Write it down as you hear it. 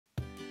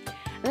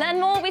Learn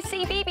more with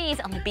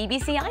CBeebies on the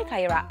BBC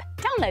iPlayer app.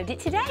 Download it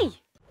today.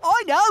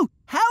 I know!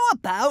 How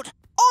about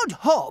odd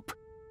hop?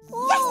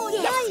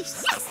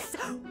 Yes!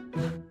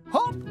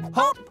 Hop,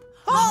 hop,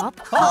 hop,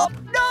 hop,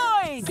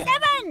 9!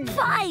 7,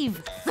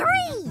 5, 3,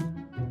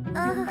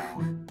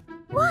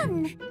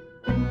 1.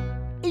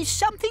 Is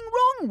something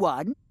wrong,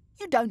 One?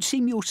 You don't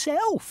seem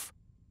yourself.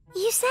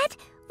 You said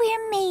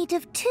we're made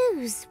of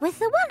 2s with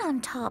the 1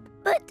 on top,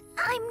 but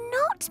I'm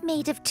not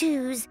made of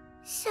 2s.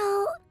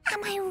 So,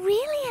 am I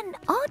really an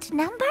odd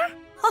number?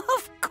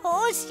 Of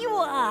course you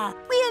are.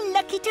 We're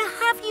lucky to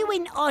have you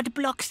in Odd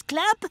Blocks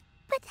Club.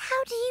 But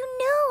how do you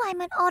know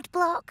I'm an odd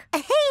block?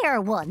 Here,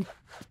 1.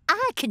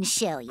 I can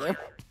show you.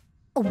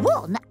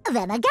 1,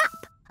 then a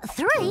gap.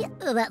 3,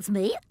 that's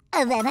me,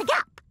 then a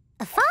gap.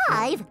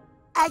 5,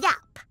 a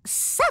gap.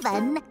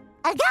 7,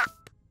 a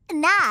gap.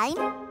 9,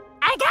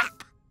 a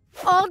gap.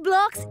 Odd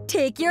blocks,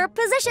 take your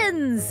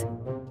positions.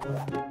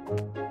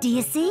 Do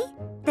you see?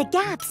 The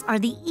gaps are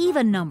the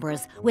even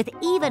numbers with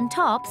even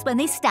tops when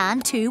they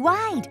stand too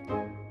wide.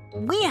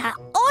 We are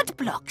Odd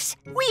Blocks.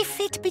 We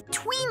fit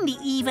between the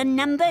even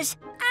numbers.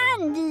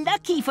 And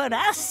lucky for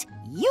us,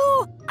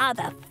 you are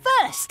the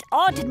first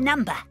odd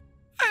number.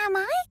 Am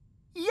I?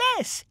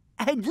 Yes,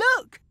 and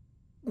look.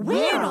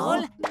 We're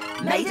all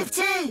made of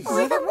 2s.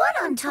 With a 1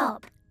 on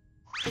top.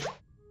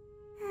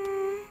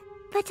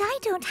 But I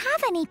don't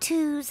have any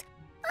 2s.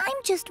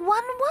 I'm just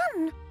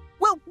 1.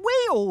 Well,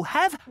 we all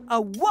have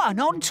a 1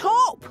 on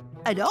top.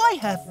 And I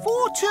have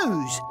 4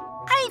 2s.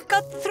 I've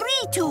got 3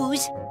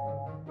 2s.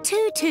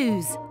 2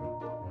 2s.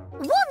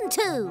 1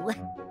 2.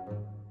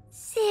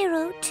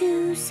 0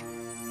 2s.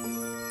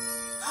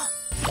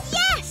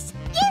 Yes!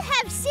 You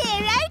have 0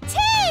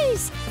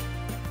 2s!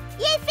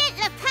 You fit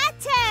the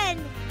pattern!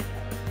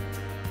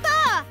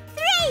 4,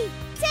 3,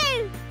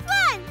 2,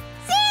 1,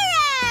 0!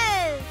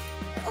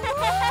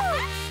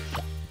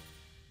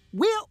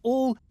 We're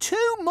all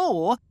 2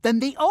 more than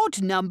the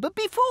odd number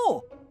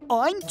before.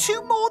 I'm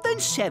 2 more than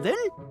 7.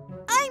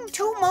 I'm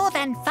 2 more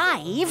than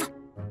 5.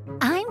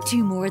 I'm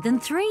 2 more than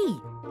 3.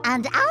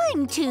 And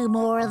I'm 2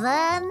 more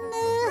than...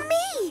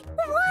 Me!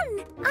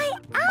 1! I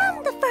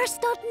am the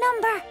first odd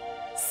number.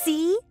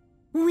 See?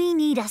 We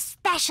need a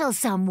special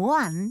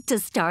someone to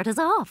start us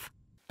off.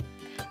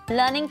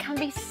 Learning can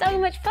be so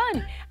much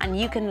fun, and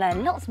you can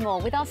learn lots more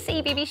with our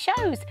CBeebies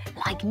shows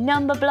like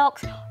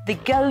Numberblocks, The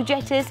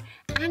Go-Jetters,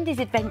 Andy's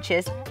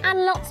Adventures,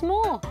 and lots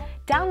more.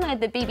 Download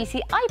the BBC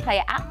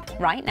iPlayer app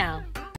right now.